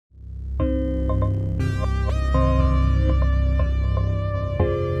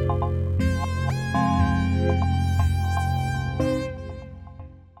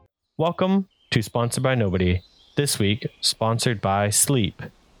Welcome to Sponsored by Nobody. This week, sponsored by Sleep.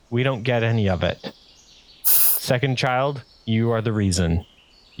 We don't get any of it. Second child, you are the reason.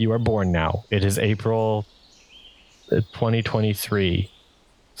 You are born now. It is April 2023.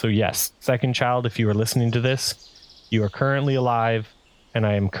 So yes, second child, if you are listening to this, you are currently alive, and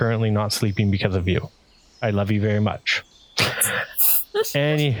I am currently not sleeping because of you. I love you very much.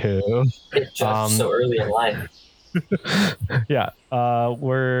 Anywho, so early in life. Yeah,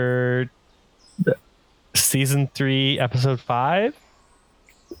 we're season 3, episode 5.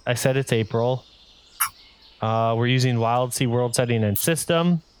 I said it's April. We're using Wildsea world setting and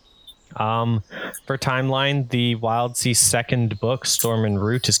system. For timeline, the Wildsea second book, Storm and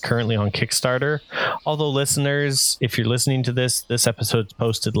Root, is currently on Kickstarter. Although listeners, if you're listening to this episode's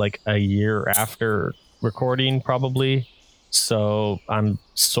posted like a year after recording, probably. So I'm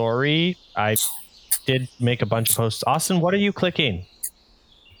sorry. I did make a bunch of posts. Austin, what are you clicking?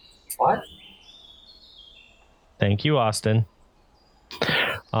 What? Thank you, Austin.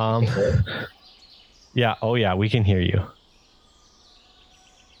 Yeah. Oh yeah, we can hear you.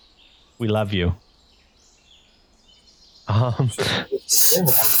 We love you.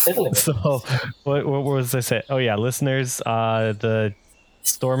 So what was I say? Oh yeah, listeners, the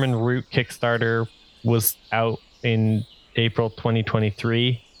Storm and Root Kickstarter was out in April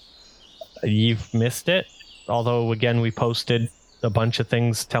 2023. You've missed it. Although again, we posted a bunch of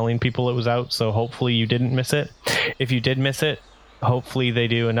things telling people it was out, so hopefully you didn't miss it. If you did miss it, hopefully they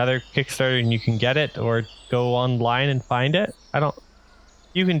do another Kickstarter and you can get it, or go online and find it.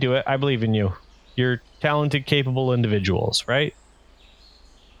 You can do it. I believe in you. You're talented, capable individuals, right?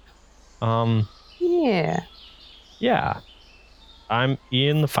 Yeah. I'm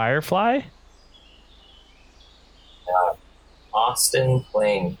Ian the Firefly. Austin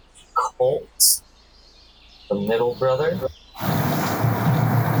playing Colt, the middle brother.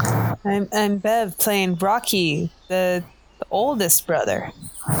 I'm Bev playing Rocky, the oldest brother.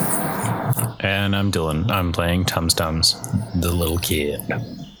 And I'm Dylan. I'm playing Tums Tums, the little kid.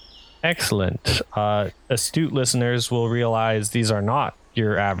 Excellent. Astute listeners will realize these are not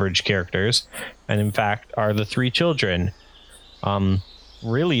your average characters, and in fact are the 3 children.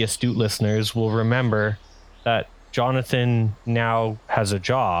 Really astute listeners will remember that Jonathan now has a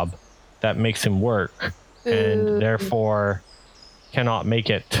job that makes him work, and therefore cannot make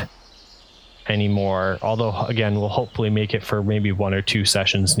it anymore. Although, again, we'll hopefully make it for maybe 1 or 2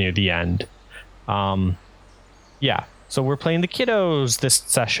 sessions near the end. So we're playing the kiddos this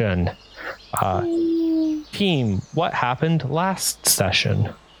session. Team, what happened last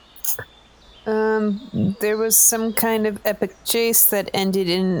session? There was some kind of epic chase that ended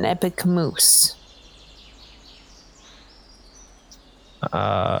in an epic moose.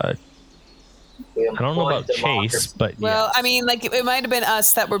 I don't know about chase, but well, yes. I mean, like it might have been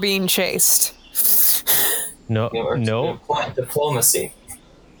us that were being chased. No. Diplomacy.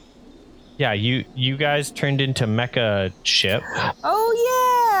 Yeah, you guys turned into mecha ship.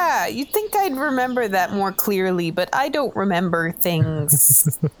 Oh yeah, you'd think I'd remember that more clearly, but I don't remember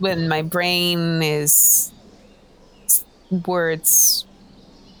things when my brain is words.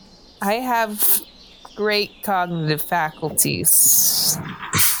 I have great cognitive faculties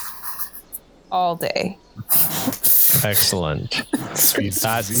all day. Excellent. Sweet.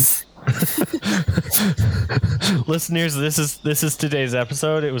 That's listeners, this is today's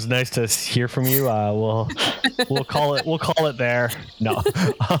episode. It was nice to hear from you. We'll call it there. No.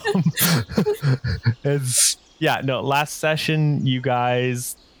 Last session you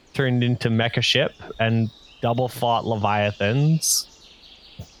guys turned into mecha ship and double fought leviathans.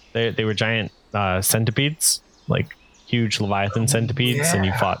 They were giant centipedes, like huge leviathan centipedes, and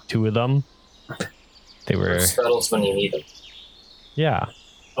you fought 2 of them. They were scuttles when you need them. Yeah.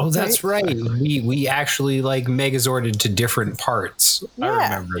 Oh, that's right. We actually like megazorded to different parts. Yeah. I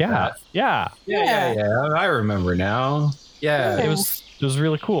remember that. Yeah. I remember now. Yeah. It was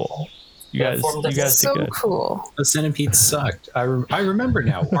really cool. You guys so did good. Cool. The centipedes sucked. I remember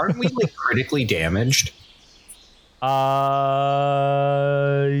now. Aren't we like critically damaged?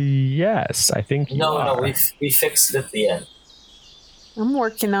 Yes, I think you are. No, we fixed it at the end. I'm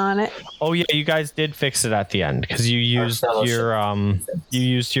working on it. Oh yeah, you guys did fix it at the end because you used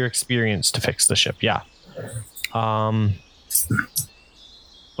your experience to fix the ship. Yeah.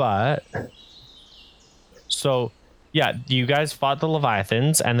 But so yeah, you guys fought the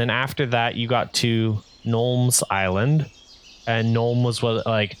Leviathans, and then after that you got to Nolm's Island, and Nolm was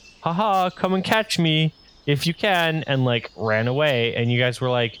like, haha, come and catch me if you can, and like ran away, and you guys were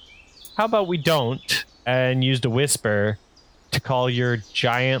like, how about we don't, and used a whisper to call your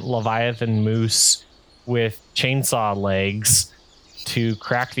giant Leviathan moose with chainsaw legs to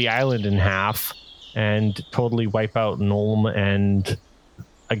crack the island in half and totally wipe out Nulm and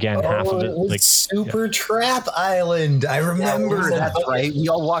again half of it. Was Super Trap Island. I remember. That's right. We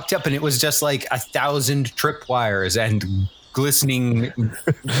all walked up and it was just like 1,000 tripwires and glistening,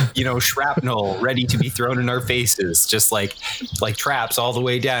 shrapnel ready to be thrown in our faces, just like traps all the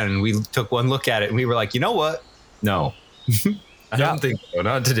way down. And we took one look at it and we were like, you know what? No, I don't think so.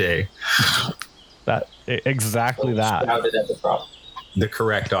 Not today. Exactly that. The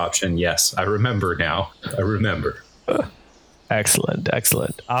correct option. Yes, I remember now. I remember. Excellent.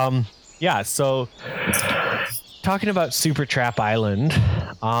 So talking about Super Trap Island,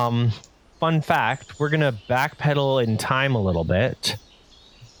 fun fact, we're going to backpedal in time a little bit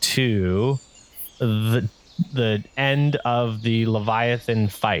to the end of the Leviathan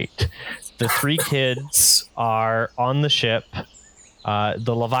fight. The three kids are on the ship.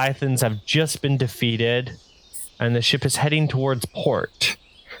 The Leviathans have just been defeated, and the ship is heading towards port.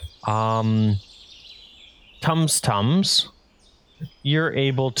 Tums, you're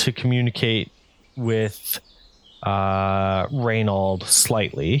able to communicate with Reynold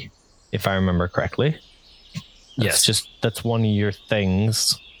slightly, if I remember correctly. Yes. That's one of your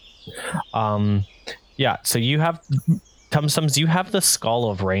things. So you have Tums, you have the skull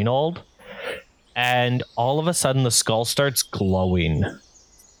of Reynold, and all of a sudden the skull starts glowing.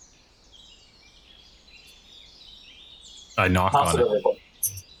 I knock on it.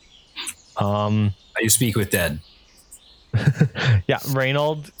 You speak with dead. Yeah,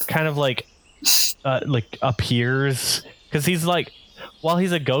 Reynold kind of like appears because he's like, while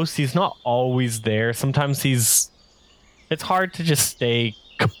he's a ghost, he's not always there. Sometimes it's hard to just stay.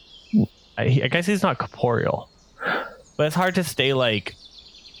 I guess he's not corporeal, but it's hard to stay like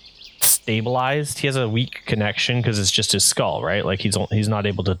stabilized. He has a weak connection because it's just his skull, right? Like he's not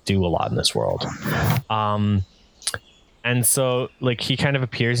able to do a lot in this world. And so like he kind of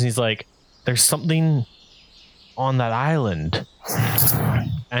appears and he's like, there's something on that island,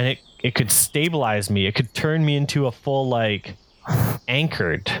 and it could stabilize me. It could turn me into a full like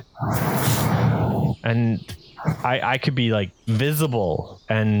anchored, and I could be like visible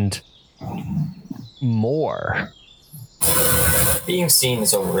and more. Being seen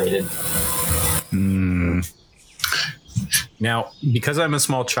is overrated. Now, because I'm a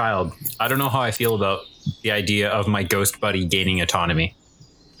small child, I don't know how I feel about the idea of my ghost buddy gaining autonomy.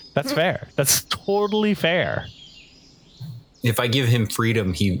 That's fair. That's totally fair. If I give him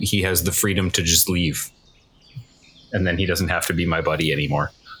freedom, he has the freedom to just leave. And then he doesn't have to be my buddy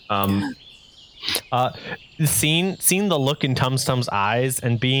anymore. Seeing the look in Tum's eyes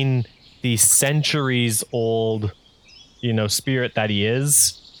and being the centuries old, spirit that he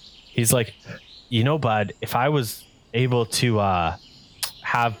is, he's like, bud, if I was able to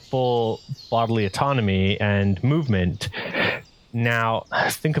have full bodily autonomy and movement, now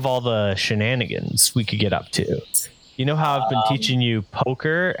think of all the shenanigans we could get up to. You know how I've been teaching you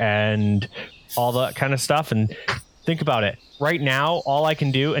poker and all that kind of stuff, and think about it. Right now, all I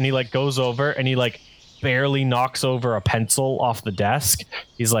can do, and he like goes over and he like barely knocks over a pencil off the desk.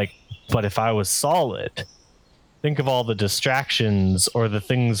 He's like, but if I was solid, think of all the distractions or the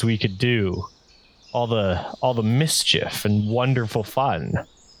things we could do, all the mischief and wonderful fun.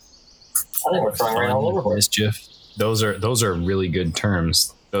 I think we're throwing right all over mischief. Those are really good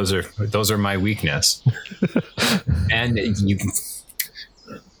terms. Those are my weakness. And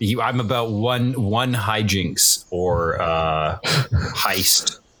I'm about one hijinks or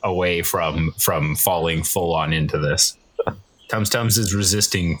heist away from falling full on into this. Tums is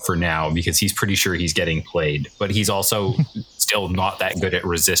resisting for now because he's pretty sure he's getting played, but he's also still not that good at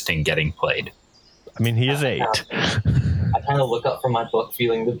resisting getting played. I mean, he is 8. I kind of look up from my book,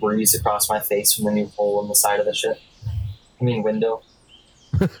 feeling the breeze across my face from the new hole in the side of the ship. Window.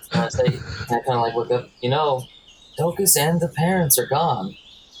 And I kind of like look up, Tokus and the parents are gone.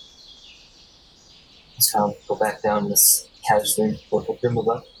 Just kind of go back down this casually look at them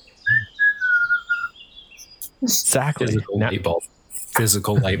above. Exactly.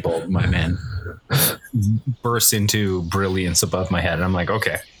 Physical light bulb, my man. Bursts into brilliance above my head. And I'm like,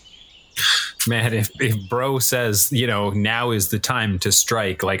 okay. Man, if bro says, now is the time to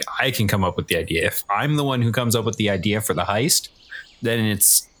strike, like I can come up with the idea. If I'm the one who comes up with the idea for the heist, then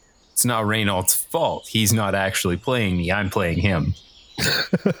it's not Reynold's fault. He's not actually playing me. I'm playing him.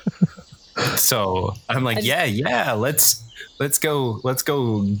 So I'm like, yeah, let's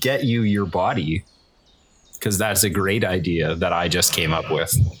go get you your body. Because that's a great idea that I just came up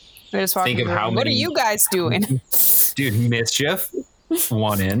with. Think of how what are you guys doing? Dude, mischief.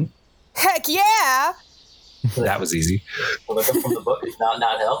 1 in. Heck yeah! That was easy. Look up from the book. It's not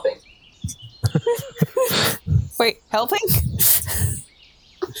helping. Wait, helping?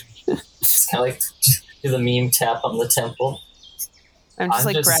 kind of like do the meme tap on the temple. I'm just I'm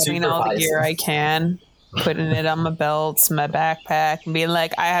like just grabbing all the gear supervising. I can, putting it on my belts, my backpack, and being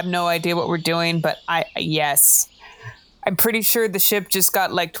like, I have no idea what we're doing, but yes. I'm pretty sure the ship just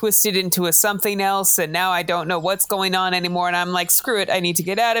got like twisted into a something else, and now I don't know what's going on anymore. And I'm like, screw it, I need to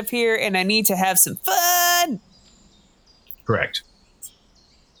get out of here, and I need to have some fun. Correct.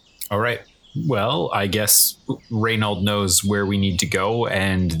 All right. Well, I guess Reynold knows where we need to go,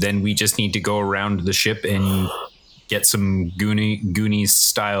 and then we just need to go around the ship and get some Goonies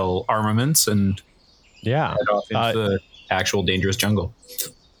style armaments and Yeah. head off into the actual dangerous jungle.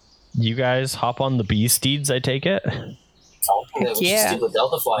 You guys hop on the bee steeds, I take it? We should Yeah. steal the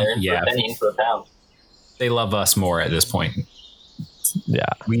Delta Flyer in for a penny in for a pound. They love us more at this point. Yeah.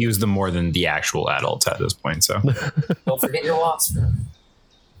 We use them more than the actual adults at this point, so. Don't forget your wasp.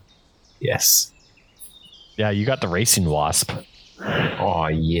 Yes. Yeah, you got the racing wasp. Oh,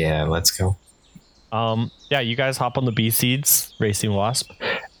 yeah, let's go. Yeah, you guys hop on the bee seeds, racing wasp,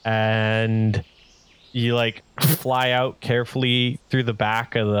 and you like fly out carefully through the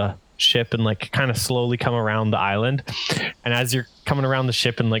back of the ship and like kind of slowly come around the island. And as you're coming around the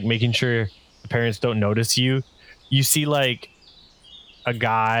ship and like making sure the parents don't notice you, you see like a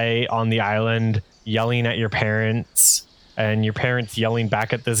guy on the island yelling at your parents, and your parents yelling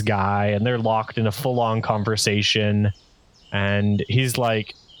back at this guy, and they're locked in a full-on conversation. And he's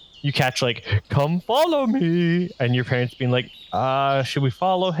like, you catch like, come follow me, and your parents being like, should we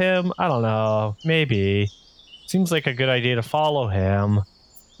follow him? I don't know, maybe. Seems like a good idea to follow him.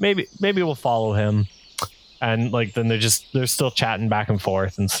 Maybe we'll follow him. And like then they're still chatting back and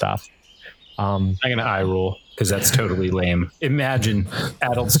forth and stuff. I'm gonna eye roll because that's totally lame. Imagine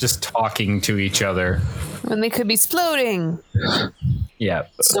adults just talking to each other When they could be exploding. Yeah.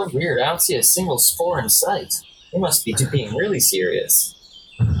 It's so weird. I don't see a single spore in sight. They must be being really serious.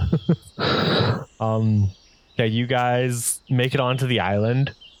 Yeah, you guys make it onto the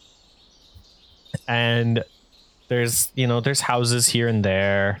island, and there's houses here and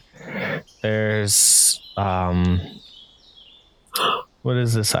there. There's what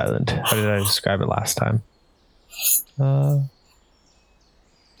is this island? How did I describe it last time? Wonky,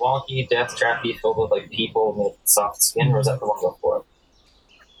 death trappy, filled with like people with soft skin, or was that the one before?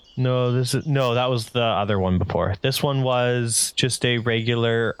 No, that was the other one before. This one was just a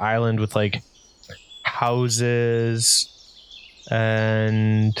regular island with like houses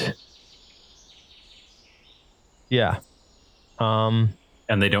and yeah. And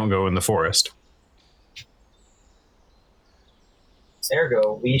they don't go in the forest.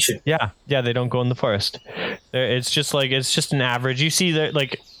 Ergo, we should. Yeah, they don't go in the forest. It's just an average. You see that,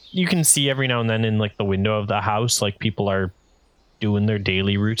 like, you can see every now and then in like the window of the house, like people are doing their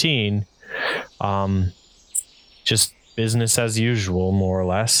daily routine. Just business as usual, more or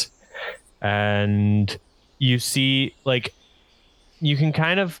less. And you see, like, you can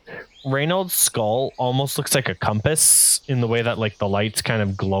kind of, Reynolds' skull almost looks like a compass in the way that like the light's kind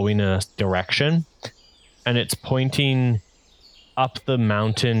of glowing in a direction, and it's pointing up the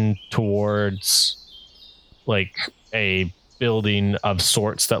mountain towards like a building of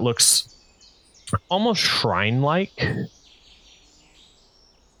sorts that looks almost shrine-like.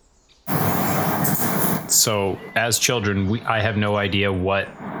 So as children, I have no idea what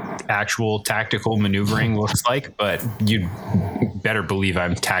actual tactical maneuvering looks like, but you'd better believe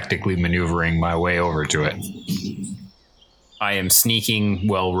I'm tactically maneuvering my way over to it. I am sneaking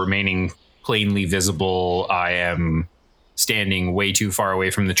while remaining plainly visible. I am standing way too far away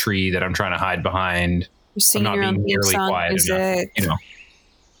from the tree that I'm trying to hide behind. You're singing I'm your not own being theme nearly song quiet music. enough,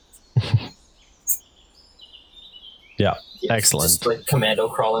 Yeah, Yeah, excellent. Just like commando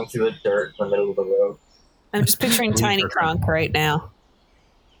crawling through the dirt in the middle of the road. I'm just picturing Tiny Kronk right now.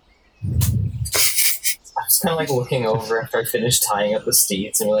 I'm just kind of like looking over after I finish tying up the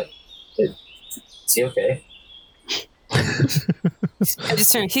steeds and we're like, is he okay? I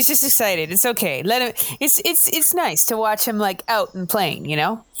just turned. He's just excited. It's okay. Let him. It's nice to watch him like out and playing. You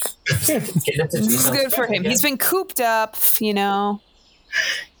know, Get him to do this is something good for him. again. He's been cooped up. You know.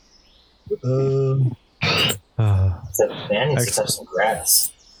 That man needs to touch some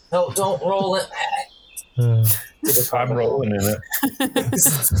grass. No, don't roll it. To the I'm rolling in it.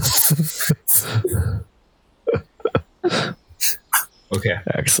 Okay.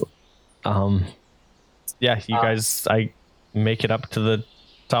 Excellent. Yeah, you guys, I make it up to the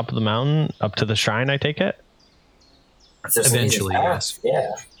top of the mountain, up to the shrine, I take it? If there's an easy Eventually, path,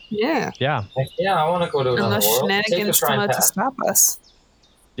 yes. Yeah. Yeah. Heck yeah, I want to go to another Unless world. Take the shenanigans come shrine out to path. stop us.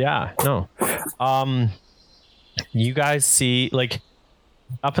 Yeah, no. You guys see, like,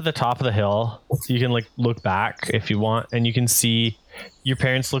 up at the top of the hill. You can like look back if you want, and you can see your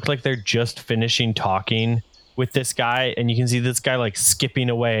parents look like they're just finishing talking with this guy, and you can see this guy like skipping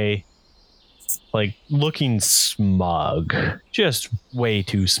away, like looking smug, just way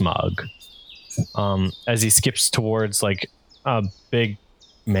too smug. As he skips towards like a big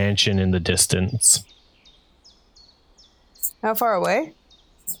mansion in the distance. How far away?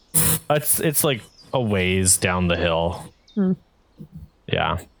 It's like a ways down the hill.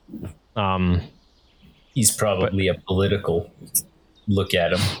 Yeah. He's probably a political. Look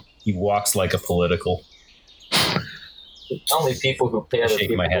at him. He walks like a political. Only people who pay other Shake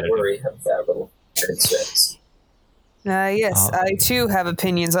people my head to at worry have that little sense. Yes, I too have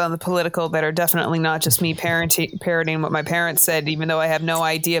opinions on the political that are definitely not just me parroting what my parents said, even though I have no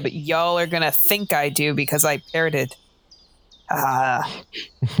idea, but y'all are going to think I do because I parroted.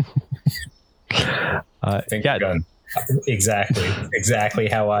 Think yeah. gun. Exactly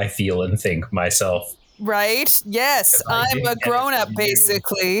how I feel and think myself. Right? Yes, If I I'm didn't a get it grown-up, from you.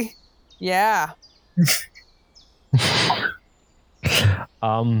 basically. Yeah.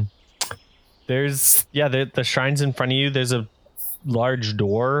 There's the shrine's in front of you. There's a large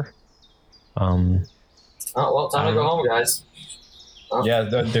door. Oh, well, time to go home, guys. Yeah,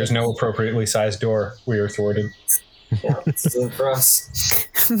 there's no appropriately sized door. We are thwarted. Yeah, this isn't for us.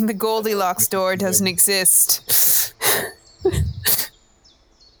 The Goldilocks door doesn't exist.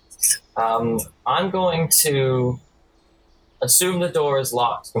 I'm going to assume the door is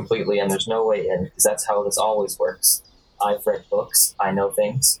locked completely and there's no way in, because that's how this always works. I've read books. I know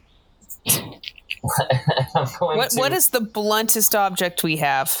things. I'm going What is the bluntest object we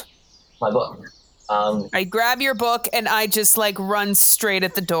have? my book. I grab your book and I just like run straight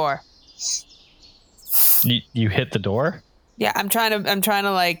at the door. You hit the door. Yeah, I'm trying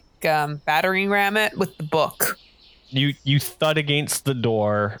to like battering ram it with the book. You thud against the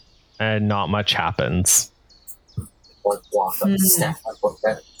door, and not much happens. Or walk up and snap my book.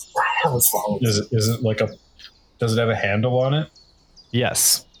 What the hell is wrong with you? Is it like a? Does it have a handle on it?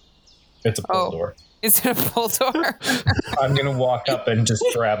 Yes. It's a pull door. Is it a pull door? I'm gonna walk up and just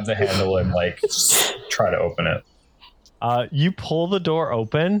grab the handle and like try to open it. You pull the door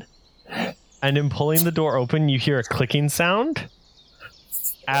open, and in pulling the door open, you hear a clicking sound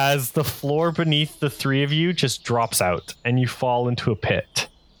as the floor beneath the three of you just drops out, and you fall into a pit.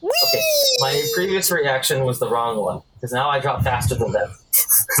 Okay, my previous reaction was the wrong one, because now I drop faster than them.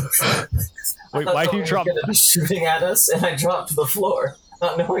 Wait, why do you drop? Going to be shooting at us, and I dropped to the floor,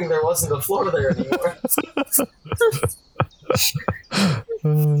 not knowing there wasn't a floor there anymore.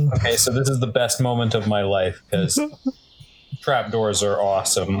 Okay, so this is the best moment of my life because trapdoors are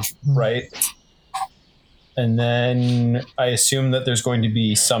awesome, right? And then I assume that there's going to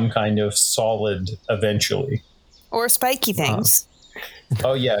be some kind of solid eventually. Or spiky things.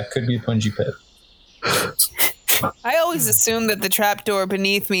 Oh yeah, it could be a punji pit. I always assume that the trapdoor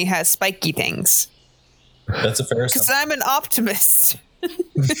beneath me has spiky things. That's a fair Because assumption. I'm an optimist.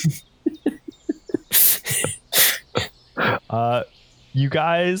 You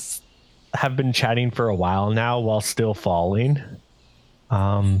guys have been chatting for a while now while still falling.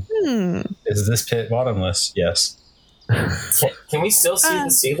 Is this pit bottomless? Yes. Can we still see the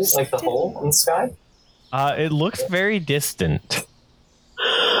ceiling, like the hole in the sky? It looks very distant.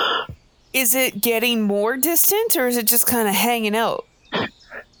 Is it getting more distant or is it just kind of hanging out?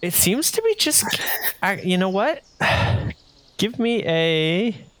 It seems to be just. You know what? Give me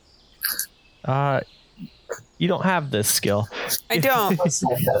a. You don't have this skill. I don't. Let's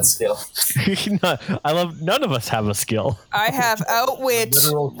have that skill. I love. None of us have a skill. I have outwit,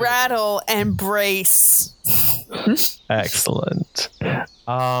 Literal- rattle, and brace. Excellent.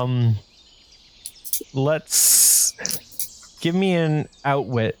 Let's give me an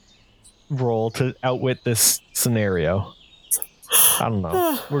outwit roll to outwit this scenario. I don't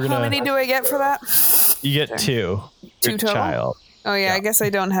know. We're gonna. How many do I get for that? You get two. Two Good total? child. Oh yeah, I guess I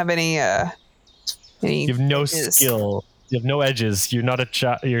don't have any. You have no edges. skill. You have no edges. You're not a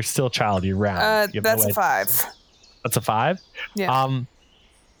child. You're still a child. You're round. You have That's no a 5. That's a 5. Yeah.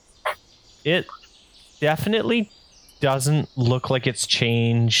 It definitely doesn't look like it's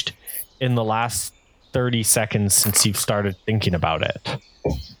changed in the last 30 seconds since you've started thinking about it.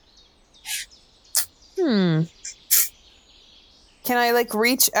 Can I like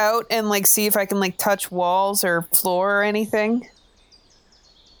reach out and like see if I can like touch walls or floor or anything?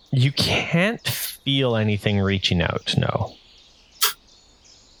 You can't feel anything reaching out. No.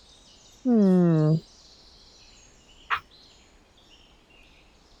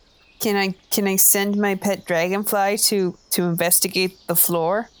 Can I send my pet dragonfly to investigate the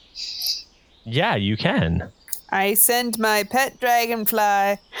floor? Yeah, you can. I send my pet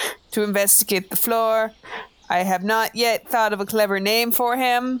dragonfly to investigate the floor. I have not yet thought of a clever name for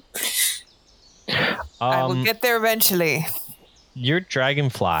him. I will get there eventually. Your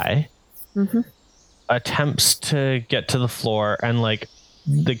dragonfly attempts to get to the floor, and like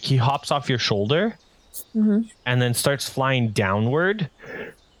he hops off your shoulder and then starts flying downward.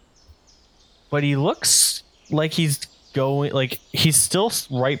 But he looks like he's going, like he's still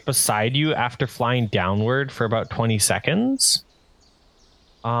right beside you after flying downward for about 20 seconds.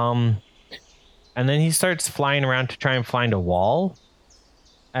 And then he starts flying around to try and find a wall.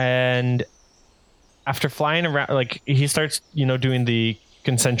 And after flying around, like he starts, doing the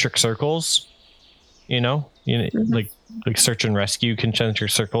concentric circles, like search and rescue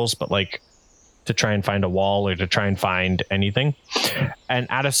concentric circles, but like to try and find a wall or to try and find anything. And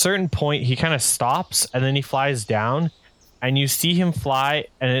at a certain point, he kind of stops and then he flies down, and you see him fly,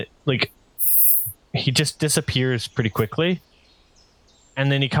 and he just disappears pretty quickly.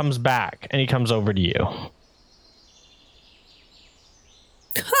 And then he comes back and he comes over to you.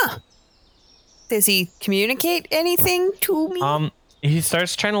 Huh. Does he communicate anything to me? He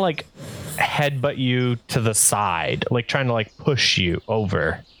starts trying to like headbutt you to the side, like trying to like push you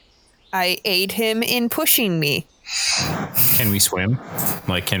over. I aid him in pushing me. Can we swim?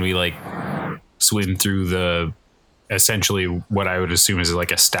 Like, can we like swim through the essentially what I would assume is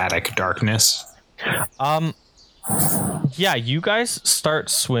like a static darkness? Yeah, you guys start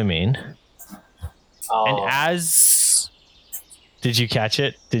swimming. And did you catch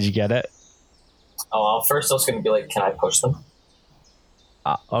it? Did you get it? Oh, first I was going to be like, can I push them?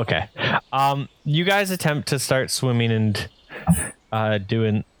 Okay. You guys attempt to start swimming and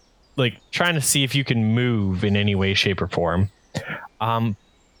doing, like, trying to see if you can move in any way, shape, or form.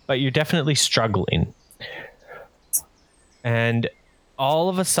 But you're definitely struggling. And all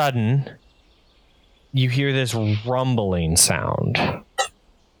of a sudden, you hear this rumbling sound.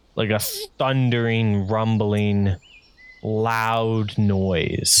 Like a thundering, rumbling, loud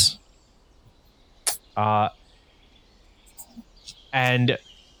noise. And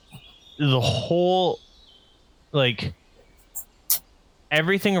the whole, like,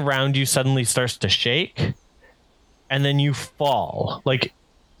 everything around you suddenly starts to shake, and then you fall. Like,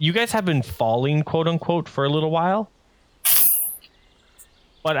 you guys have been falling, quote unquote, for a little while.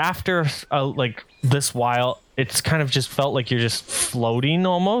 But after, like, this while, it's kind of just felt like you're just floating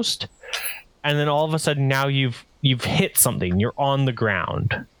almost. And then all of a sudden now you've hit something. You're on the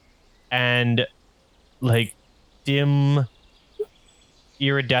ground. And, like, dim,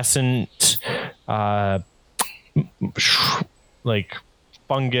 iridescent, like,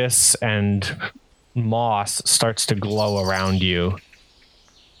 fungus and moss starts to glow around you,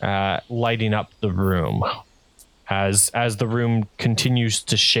 lighting up the room as the room continues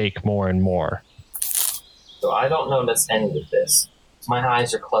to shake more and more. So I don't notice any of this. My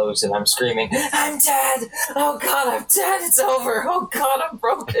eyes are closed and I'm screaming, I'm dead! Oh God, I'm dead! It's over! Oh God, I'm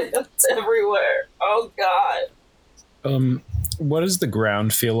broken! It's everywhere! Oh God! What does the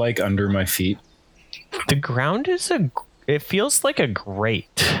ground feel like under my feet? The ground it feels like a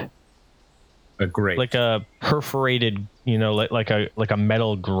grate. A grate. Like a perforated, like a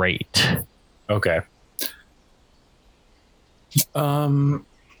metal grate. Okay. Well,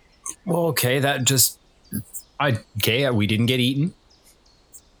 okay, we didn't get eaten,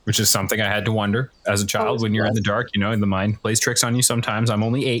 which is something I had to wonder as a child when you're in the dark, and the mind plays tricks on you sometimes. I'm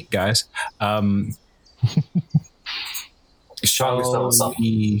only 8, guys. Can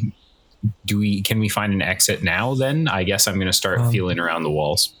we find an exit now then? I guess I'm going to start feeling around the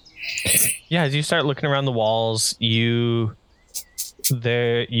walls. Yeah, as you start looking around the walls, you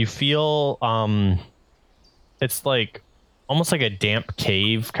feel it's like almost like a damp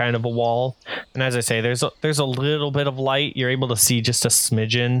cave kind of a wall. And as I say, there's a little bit of light. You're able to see just a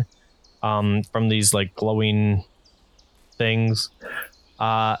smidgen from these like glowing things.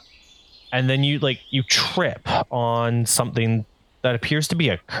 And then you trip on something that appears to be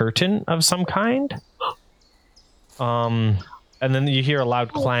a curtain of some kind. And then you hear a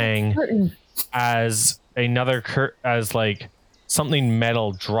loud clang as as like something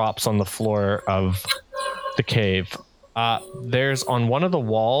metal drops on the floor of the cave. There's on one of the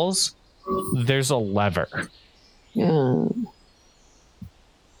walls, there's a lever. Yeah.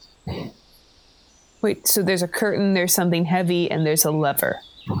 Wait, so there's a curtain, there's something heavy, and there's a lever.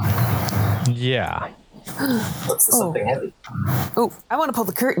 Yeah. What's the something heavy? Oh, I want to pull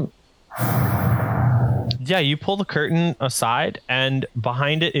the curtain. Yeah, you pull the curtain aside, and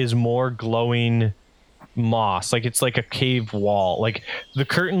behind it is more glowing moss. Like it's like a cave wall. Like the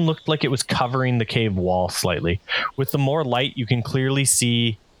curtain looked like it was covering the cave wall slightly. With the more light, you can clearly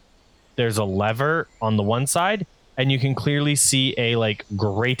see there's a lever on the one side, and you can clearly see a like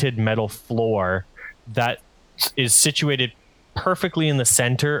grated metal floor that is situated perfectly in the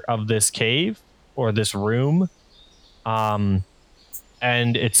center of this cave or this room. And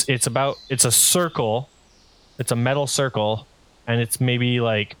it's a circle. It's a metal circle, and it's maybe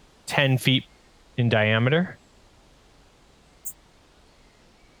like 10 feet in diameter.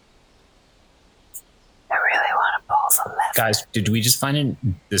 I really want to pull the lever. Guys, did we just find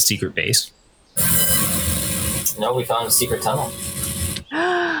the secret base? No, we found a secret tunnel.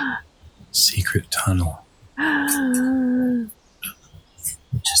 Secret tunnel.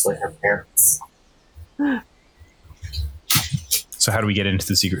 Just like our parents. So how do we get into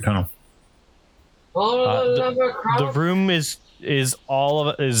the secret tunnel? The room is all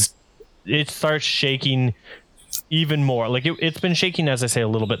of it. It starts shaking even more. Like it's been shaking, as I say, a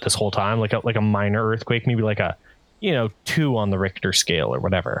little bit this whole time, like a minor earthquake, maybe like a 2 on the Richter scale or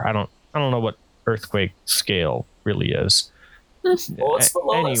whatever. I don't know what earthquake scale really is. Well, what's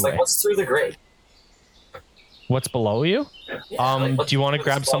below us? Like, what's through the grate? What's below you? Yeah, do you want to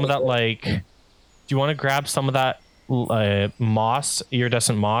grab some of that? Like, do you want to grab some of that moss,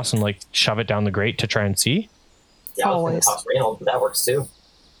 iridescent moss, and like shove it down the grate to try and see? Yeah, I was going to toss Reynold, but that works too.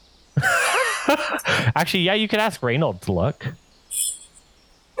 Actually, yeah, you could ask Reynold to look.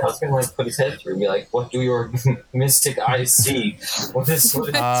 I was going to like put his head through and be like, "What do your mystic eyes see? What does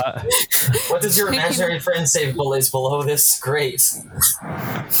your imaginary friend say is below this grate?"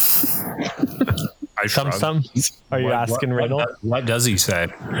 Some. Are you asking Reynold? What does he say?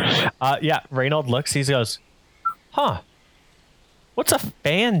 Yeah, Reynold looks. He goes, "Huh? What's a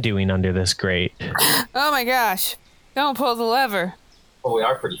fan doing under this grate?" Oh my gosh! Don't pull the lever. Well, we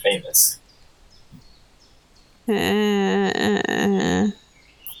are pretty famous.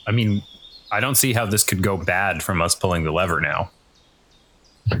 I mean, I don't see how this could go bad from us pulling the lever now.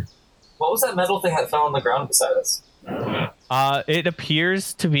 What was that metal thing that fell on the ground beside us? It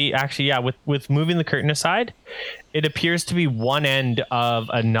appears to be actually, yeah, with moving the curtain aside, it appears to be one end of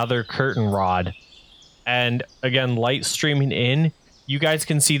another curtain rod. And again, light streaming in, you guys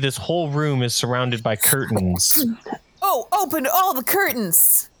can see this whole room is surrounded by curtains. Oh, open all the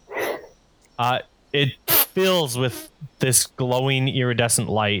curtains! It fills with this glowing iridescent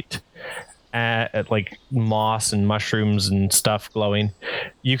light, like moss and mushrooms and stuff glowing.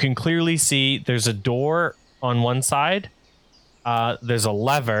 You can clearly see there's a door on one side, there's a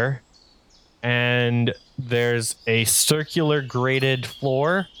lever, and there's a circular grated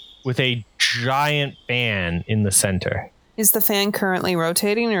floor with a giant fan in the center. Is the fan currently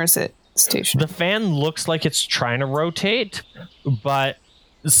rotating, or is it stationary? The fan looks like it's trying to rotate, but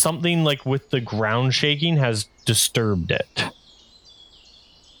something like with the ground shaking has disturbed it.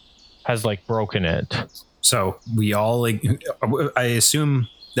 Has like broken it. So we all, I assume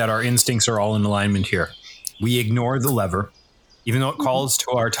that our instincts are all in alignment here. We ignore the lever, even though it calls to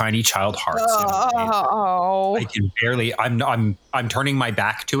our tiny child hearts. Oh, I can barely. I'm turning my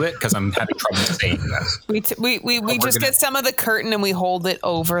back to it because I'm having trouble saying this. We just get some of the curtain and we hold it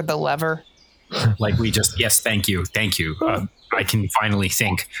over the lever. Like yes, thank you. I can finally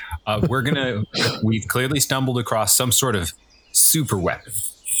think. We've clearly stumbled across some sort of super weapon,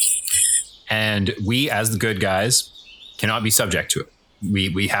 and we, as the good guys, cannot be subject to it.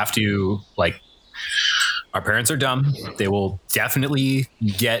 We have to, like, our parents are dumb. They will definitely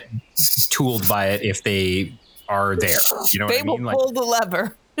get tooled by it if they are there. You know what I mean? They will pull the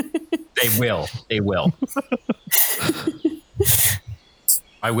lever. They will.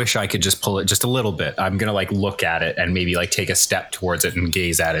 I wish I could just pull it just a little bit. I'm going to look at it and maybe take a step towards it and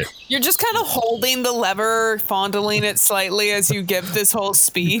gaze at it. You're just kind of holding the lever, fondling it slightly as you give this whole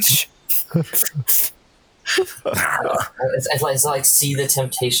speech. I see the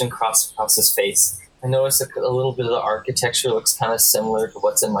temptation cross across his face. I notice a little bit of the architecture looks kind of similar to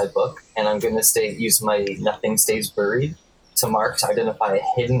what's in my book, and I'm going to use my nothing stays buried to identify a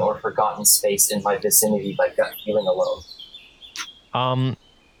hidden or forgotten space in my vicinity by gut feeling alone.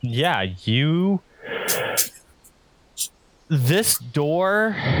 Yeah, this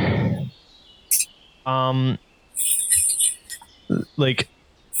door,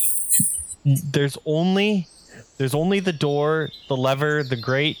 there's only the door, the lever, the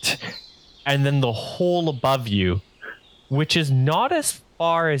grate, and then the hole above you, which is not as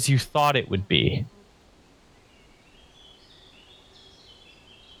far as you thought it would be.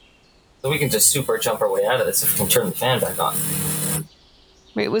 So we can just super jump our way out of this if we can turn the fan back on.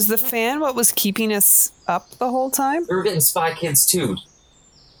 Wait, was the fan what was keeping us up the whole time? We were getting Spy Kids too.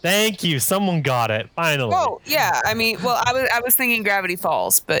 Thank you. Someone got it. Finally. Oh, yeah. I mean, well, I was thinking Gravity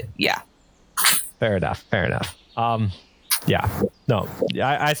Falls, but yeah. Fair enough. Yeah. No.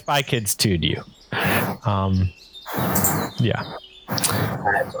 I spy kids too. Do you? Yeah.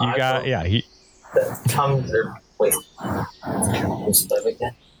 Alright, so You got. Yeah. Wait. Who's live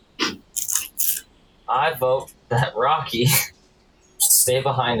again? I vote that Rocky stay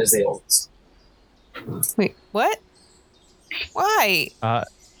behind as the oldest. Wait, what? Why? Why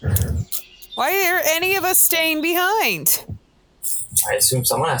are any of us staying behind? I assume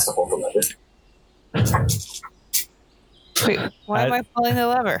someone has to hold the lever. Wait, why am I pulling the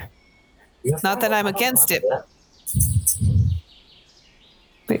lever? Not that I'm I don't against know it. that.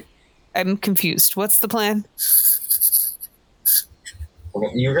 Wait, I'm confused. What's the plan?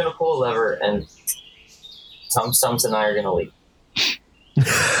 Okay, you're gonna pull a lever, and Stumps and I are gonna leave.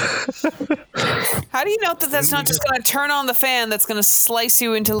 How do you know that that's not just going to turn on the fan that's going to slice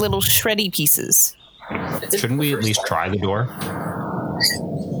you into little shreddy pieces? Shouldn't we at least try the door?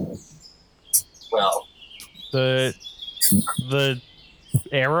 Well, the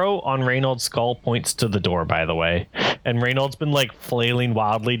arrow on Reynolds' skull points to the door, by the way, and Reynolds been like flailing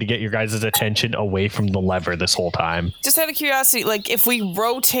wildly to get your guys' attention away from the lever this whole time. Just out of curiosity, like if we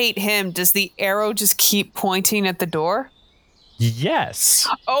rotate him, does the arrow just keep pointing at the door? Yes.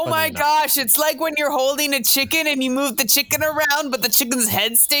 Oh my gosh, it's like when you're holding a chicken and you move the chicken around, but the chicken's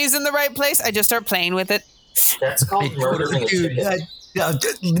head stays in the right place. I just start playing with it. that's called murdering a chicken.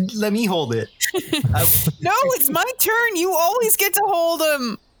 Let me hold it. No, it's my turn. You always get to hold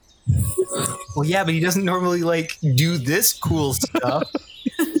him. Well, yeah, but he doesn't normally like do this cool stuff.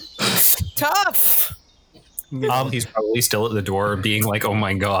 Tough. He's probably still at the door being like, oh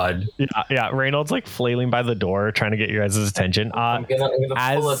my god. Yeah. Reynolds like flailing by the door trying to get your guys' attention. I'm gonna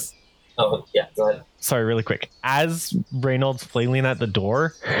pull a... Oh, yeah, go ahead. Sorry, really quick. As Reynolds flailing at the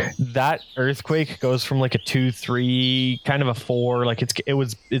door, that earthquake goes from like a 2-3, kind of a 4, like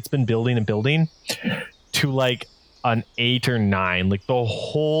it's been building and building, to like an 8 or 9. Like the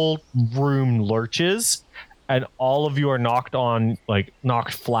whole room lurches, and all of you are knocked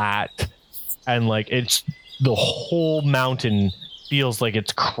flat, and like it's the whole mountain feels like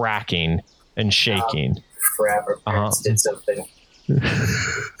it's cracking and shaking. Crap, our parents did something.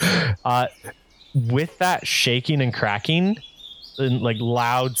 With that shaking and cracking and like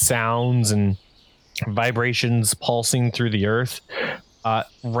loud sounds and vibrations pulsing through the earth,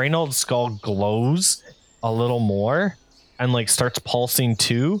 Reynolds' skull glows a little more and like starts pulsing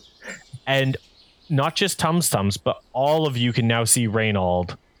too, and not just Tums, but all of you can now see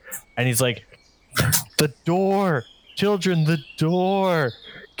Reynolds, and he's like, the door, children, the door.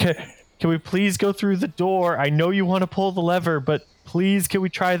 Can we please go through the door? I know you want to pull the lever, but please, can we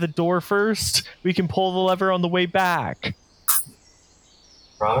try the door first? We can pull the lever on the way back.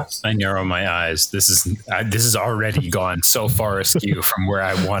 Promise? I narrow my eyes. This is already gone so far askew from where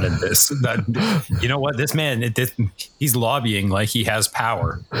I wanted this. You know what? This man, he's lobbying like he has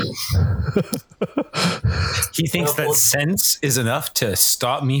power. He thinks that sense is enough to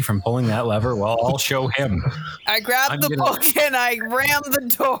stop me from pulling that lever. Well, I'll show him. I grabbed the book and I rammed the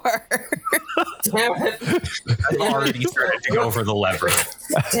door. Damn it. I've already started to go for the lever.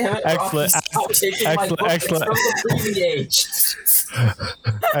 Damn it, Excellent. Rocky, stop taking my book. Excellent. It's from the 3D age.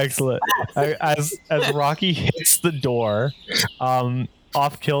 Excellent. As Rocky hits the door,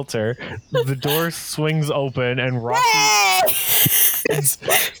 off kilter, the door swings open and Rocky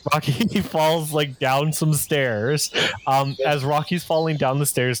falls like down some stairs. As Rocky's falling down the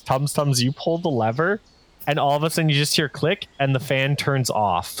stairs, Tums, you pull the lever, and all of a sudden you just hear click, and the fan turns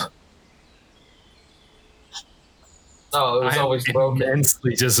off. Oh, it was always broken.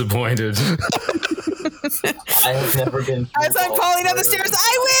 Immensely disappointed. I have never been. As I'm falling down the stairs,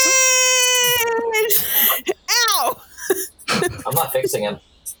 I win! Ow! I'm not fixing him.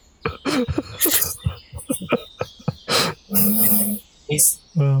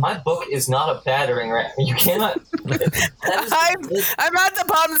 My book is not a battering ram. You cannot. I'm at the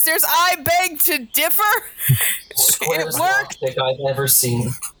bottom of the stairs. I beg to differ. Squares It worked. I've never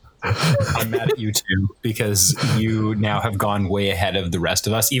seen. I'm mad at you too because you now have gone way ahead of the rest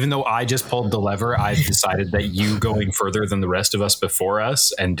of us. Even though I just pulled the lever, I've decided that you going further than the rest of us before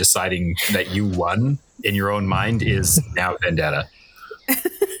us and deciding that you won in your own mind is now vendetta.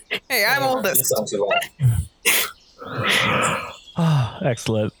 Hey, I'm oldest.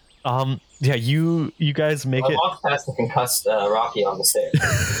 Excellent. Yeah, you guys make it. I walked past the concussed Rocky on the stairs.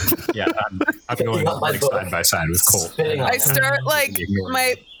 Yeah, I'm going like side by side with Cole. I start like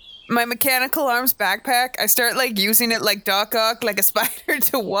my mechanical arms backpack. I start like using it like Doc Ock, like a spider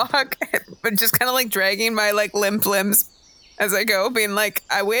to walk, but just kind of like dragging my like limp limbs as I go, being like,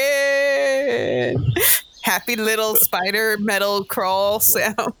 I win. happy little spider metal crawl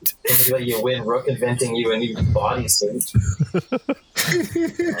sound. Like you win Rook inventing you a new bodysuit.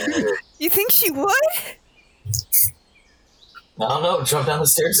 You think she would? I don't know. Jump down the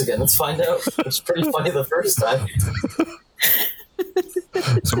stairs again. Let's find out. It was pretty funny the first time.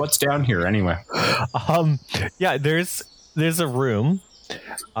 So what's down here anyway? Yeah, there's a room.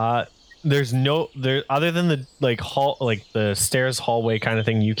 There's no there other than the the stairs hallway kind of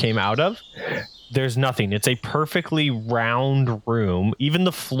thing you came out of. There's nothing. It's a perfectly round room. Even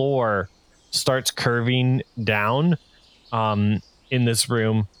the floor starts curving down in this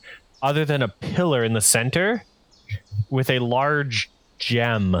room, other than a pillar in the center with a large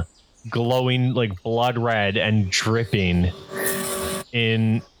gem glowing like blood red and dripping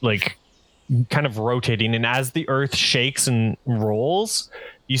in like kind of rotating. And as the earth shakes and rolls,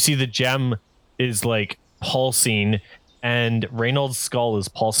 you see the gem is like pulsing, and Reynold's skull is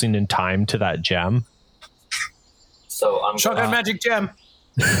pulsing in time to that gem. So I'm Shotgun magic gem.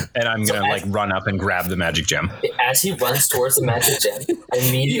 And I'm gonna like run up and grab the magic gem. As he runs towards the magic gem, I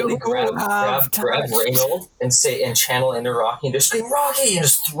immediately grab Reynold and channel into Rocky and just scream Rocky and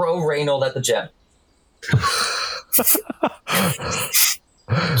just throw Reynold at the gem.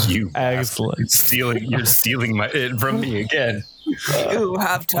 You Excellent. You're stealing it from me again. You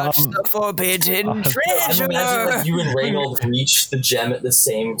have touched the forbidden treasure. I'm imagining like you and Reynold reach the gem at the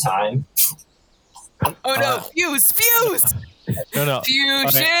same time. Oh no! Fuse! No. Fusion!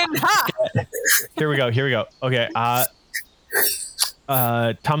 Okay. Ha! Here we go. Okay.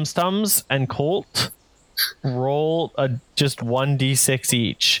 Tums and Colt roll just 1d6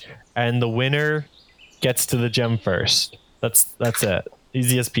 each, and the winner gets to the gem first. That's it.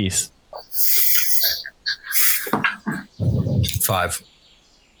 Easiest piece. 5.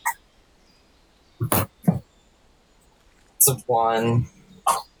 It's a 1.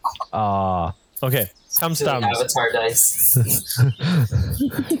 Okay. Tums. Avatar dice.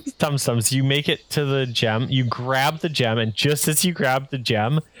 Tums. You make it to the gem. You grab the gem, and just as you grab the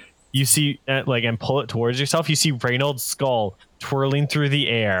gem, you see and pull it towards yourself. You see Reynold's skull twirling through the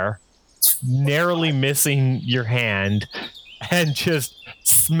air, narrowly missing your hand, and just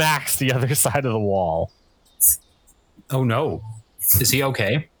smacks the other side of the wall. Oh no. Is he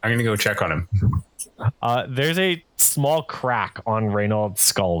okay? I'm gonna go check on him. There's a small crack on Reynold's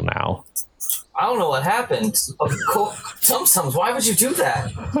skull now. I don't know what happened. Cool. Tums, why would you do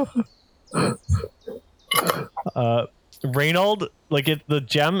that? Reynold, the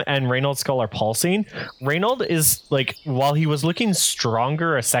gem and Reynold's skull are pulsing. Reynold is while he was looking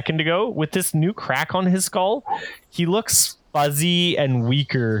stronger a second ago, with this new crack on his skull, he looks fuzzy and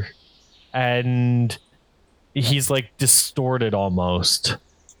weaker, and he's distorted almost.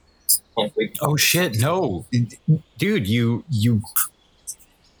 Oh shit, no. Dude, you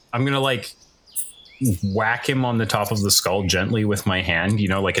I'm gonna whack him on the top of the skull gently with my hand,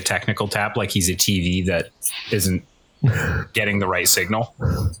 like a technical tap, like he's a TV that isn't getting the right signal.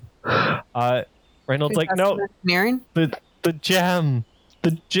 Reynold's no, the gem.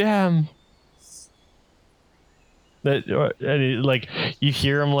 That you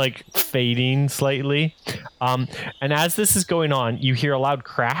hear him fading slightly, and as this is going on, you hear a loud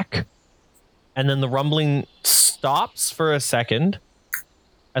crack, and then the rumbling stops for a second,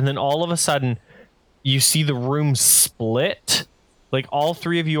 and then all of a sudden you see the room split. All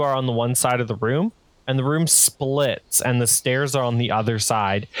three of you are on the one side of the room, and the room splits, and the stairs are on the other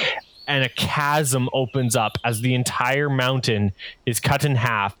side, and a chasm opens up as the entire mountain is cut in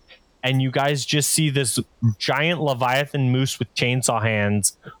half. And you guys just see this giant Leviathan moose with chainsaw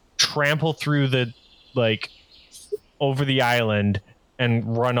hands trample through the, over the island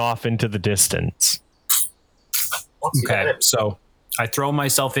and run off into the distance. Okay, so I throw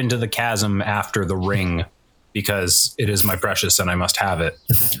myself into the chasm after the ring because it is my precious and I must have it.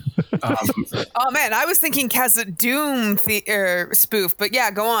 Oh man, I was thinking Doom spoof, but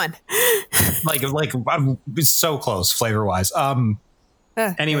yeah, go on. I'm so close flavor-wise.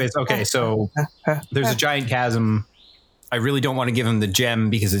 Anyways, okay, so there's a giant chasm. I really don't want to give him the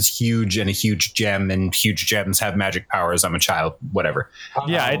gem because it's huge and a huge gem, and huge gems have magic powers. I'm a child, whatever.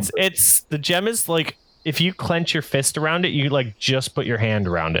 Yeah, it's the gem is if you clench your fist around it, you just put your hand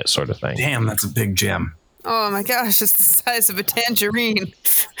around it, sort of thing. Damn, that's a big gem. Oh my gosh, it's the size of a tangerine.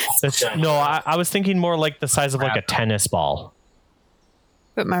 No, I was thinking more the size of a tennis ball.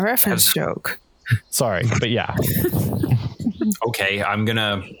 But my reference joke. Sorry, but yeah. Okay, I'm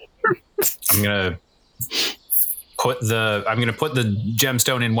gonna put the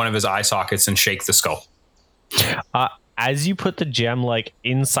gemstone in one of his eye sockets and shake the skull. As you put the gem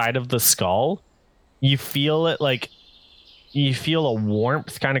inside of the skull, you feel it you feel a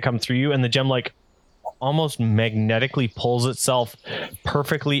warmth kind of come through you, and the gem almost magnetically pulls itself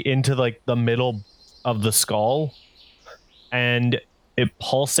perfectly into like the middle of the skull, and it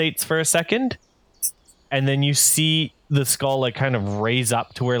pulsates for a second, and then you see the skull like kind of raise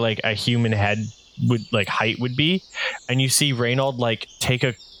up to where like a human head would like height would be, and you see Reynold like take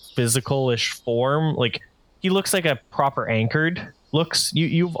a physical-ish form. Like he looks like a proper anchored looks.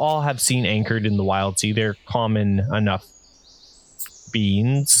 You've all have seen anchored in the Wildsea. They're common enough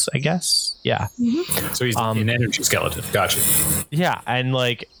beings, I guess. Yeah. So he's an energy skeleton. Gotcha. Yeah, and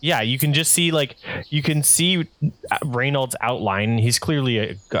like you can just see like you can see Reynold's outline. He's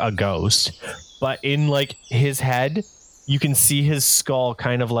clearly a ghost, but in like his head, you can see his skull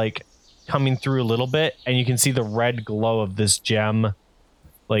kind of like coming through a little bit, and you can see the red glow of this gem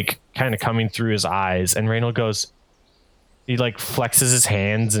like kind of coming through his eyes. And Reynold goes, he like flexes his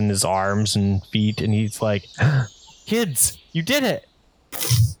hands and his arms and feet, and he's like, kids, you did it.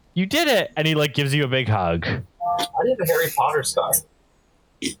 You did it. And he like gives you a big hug. I have a Harry Potter scar.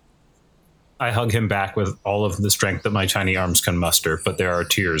 I hug him back with all of the strength that my tiny arms can muster, but there are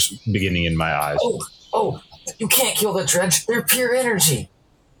tears beginning in my eyes. Oh, you can't kill the dredge. They're pure energy.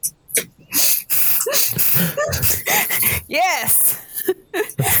 Yes.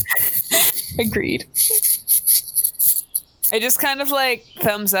 Agreed. I just kind of like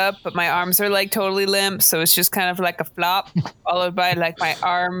thumbs up, but my arms are like totally limp, so it's just kind of like a flop, followed by like my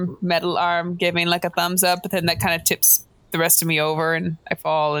metal arm giving like a thumbs up, but then that kind of tips the rest of me over, and I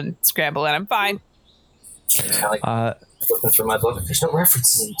fall and scramble, and I'm fine. Looking through my book, there's no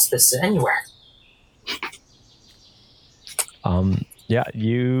references to this anywhere.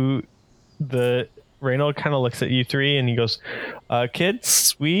 The Reynold kind of looks at you three and he goes,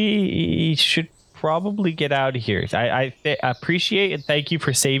 kids, we should probably get out of here. I appreciate and thank you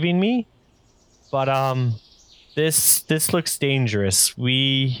for saving me, but this looks dangerous.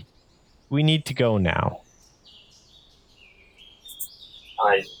 We need to go now.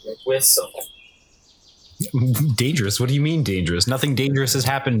 I whistle. Dangerous? What do you mean dangerous? Nothing dangerous has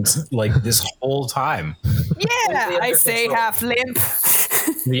happened like this whole time. Yeah, I say half limp.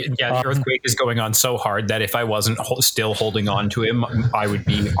 The earthquake is going on so hard that if I wasn't still holding on to him, I would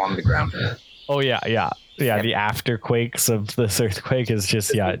be on the ground. Oh yeah. The afterquakes of this earthquake is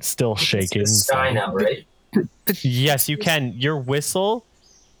just it's still shaking. It's the sky now, right? Yes, you can. Your whistle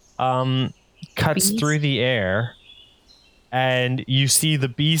cuts through the air, and you see the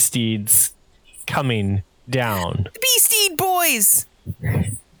bee steeds coming down. The bee steed boys!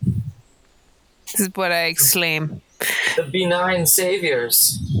 This is what I exclaim. The benign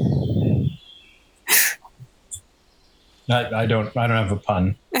saviors. I don't have a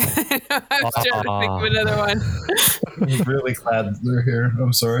pun. I was trying to think of another one. I'm really glad they're here.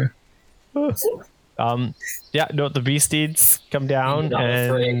 I'm sorry. The bee steeds come down,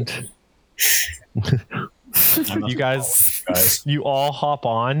 and you all hop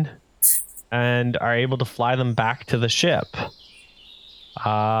on and are able to fly them back to the ship.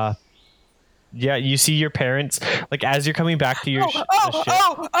 You see your parents, like, as you're coming back to your ship.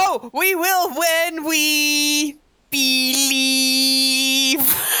 We will when we believe.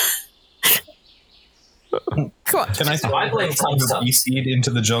 Come on. Can I blame the bee seed into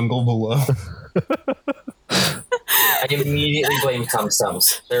the jungle below? I immediately blame Tum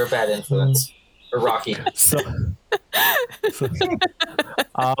Tums. They're a bad influence. Or Rocky.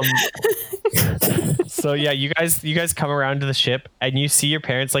 So you guys come around to the ship, and you see your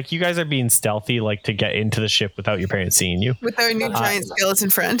parents. Like, you guys are being stealthy, like, to get into the ship without your parents seeing you. With our new giant skeleton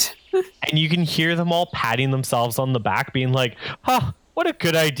friend. And you can hear them all patting themselves on the back, being like, what a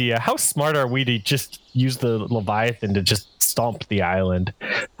good idea. How smart are we to just use the Leviathan to just stomp the island?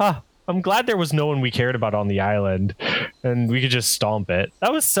 I'm glad there was no one we cared about on the island, and we could just stomp it.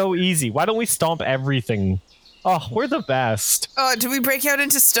 That was so easy. Why don't we stomp everything? Oh, we're the best. Oh, did we break out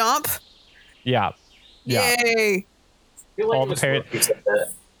into stomp? Yeah. Yay. All the parents.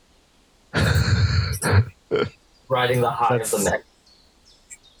 Riding the high of the neck.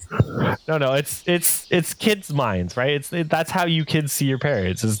 No, it's kids' minds, right? That's how you kids see your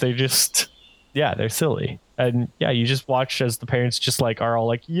parents. Is they just, they're silly, and you just watch as the parents just like are all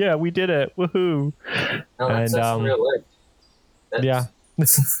like, yeah, we did it, woohoo! No, that's real life.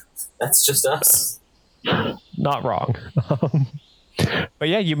 That's just us. Not wrong. But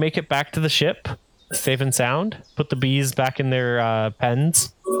you make it back to the ship, safe and sound. Put the bees back in their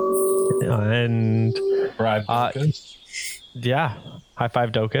pens, and high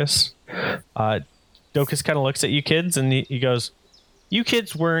five Docus. Docus kind of looks at you kids, and he goes, "You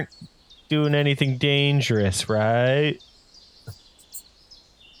kids weren't doing anything dangerous, right?"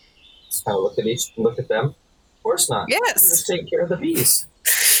 Look at them. Of course not. Yes. Just take care of the bees.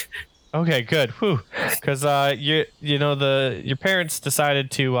 Okay, good. Whew. Because your parents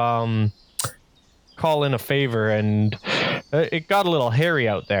decided to call in a favor, and it got a little hairy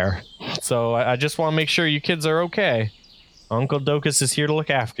out there. So I just want to make sure you kids are okay. Uncle Docus is here to look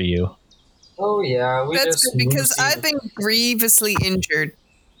after you. Oh yeah, we That's just good because Lucy- I've been grievously injured.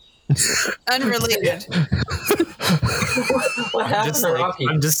 Unrelated. What happened to Rocky?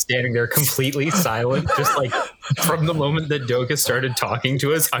 I'm just standing there completely silent, just like from the moment that Doka started talking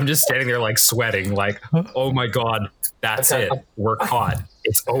to us, I'm just standing there like sweating, like, oh my god, that's Okay. it. We're caught.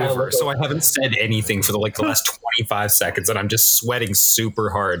 It's over. So I haven't said anything for the last 25 seconds, and I'm just sweating super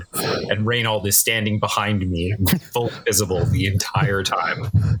hard. And Reynold is standing behind me, fully visible the entire time.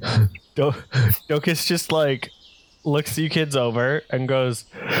 Docus just like looks you kids over and goes,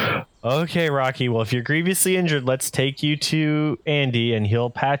 okay, Rocky, well, if you're grievously injured, let's take you to Andy and he'll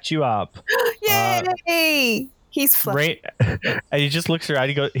patch you up. Yay! He's fluffy. And he just looks around.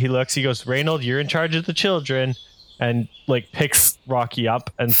 He goes, Reynold, you're in charge of the children, and like picks Rocky up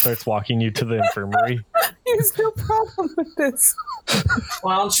and starts walking you to the infirmary. There's no problem with this.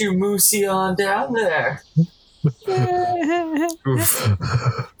 Why don't you moosey on down there? Oof.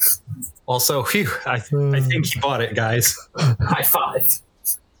 Also, phew, I think he bought it, guys. High five.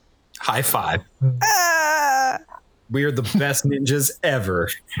 High five. Ah! We are the best ninjas ever.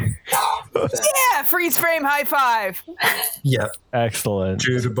 Yeah, freeze frame high five. Yep. Excellent.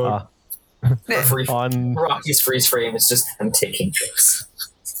 On Rocky's freeze frame is just him taking jokes.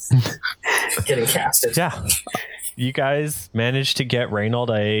 Getting casted. yeah, you guys managed to get Reynold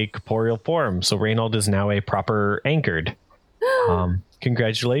a corporeal form, so Reynold is now a proper anchored.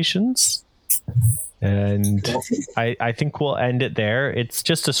 Congratulations. And I think we'll end it there. It's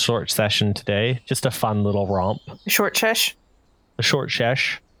just a short session today, just a fun little romp. Short shesh. A short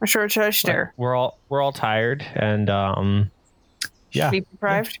shesh. A short shesh there. We're all tired and yeah. Sleep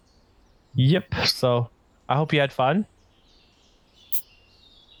deprived. Yep. So I hope you had fun.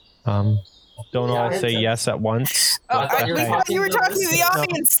 Don't all say yes at once. Oh, I thought we thought you were talking to the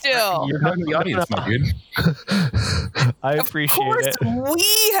audience still. You're talking to the audience, my dude. I Of appreciate course, it.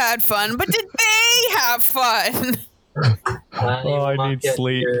 we had fun, but did they have fun? Oh, I need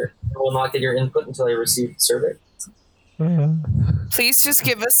sleep. You will not get your input until I receive the survey. Please just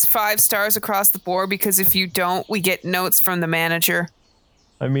give us 5 stars across the board, because if you don't, we get notes from the manager.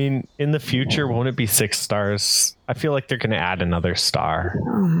 I mean, in the future, won't it be 6 stars? I feel like they're going to add another star.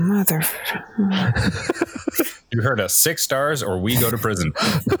 Oh, mother. You heard us. 6 stars or we go to prison.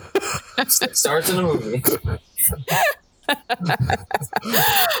 6 stars in a movie.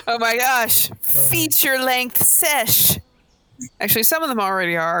 Oh my gosh. Feature length sesh. Actually, some of them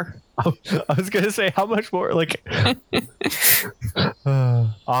already are. I was going to say, how much more? Like,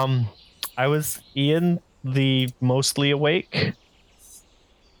 I was Ian, the mostly awake.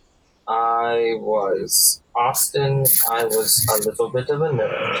 I was Austin. I was a little bit of a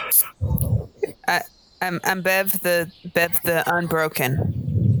nerd. I'm Bev the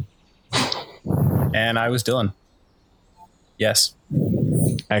unbroken. And I was Dylan. Yes.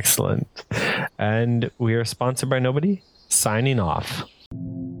 Excellent. And we are sponsored by nobody. Signing off.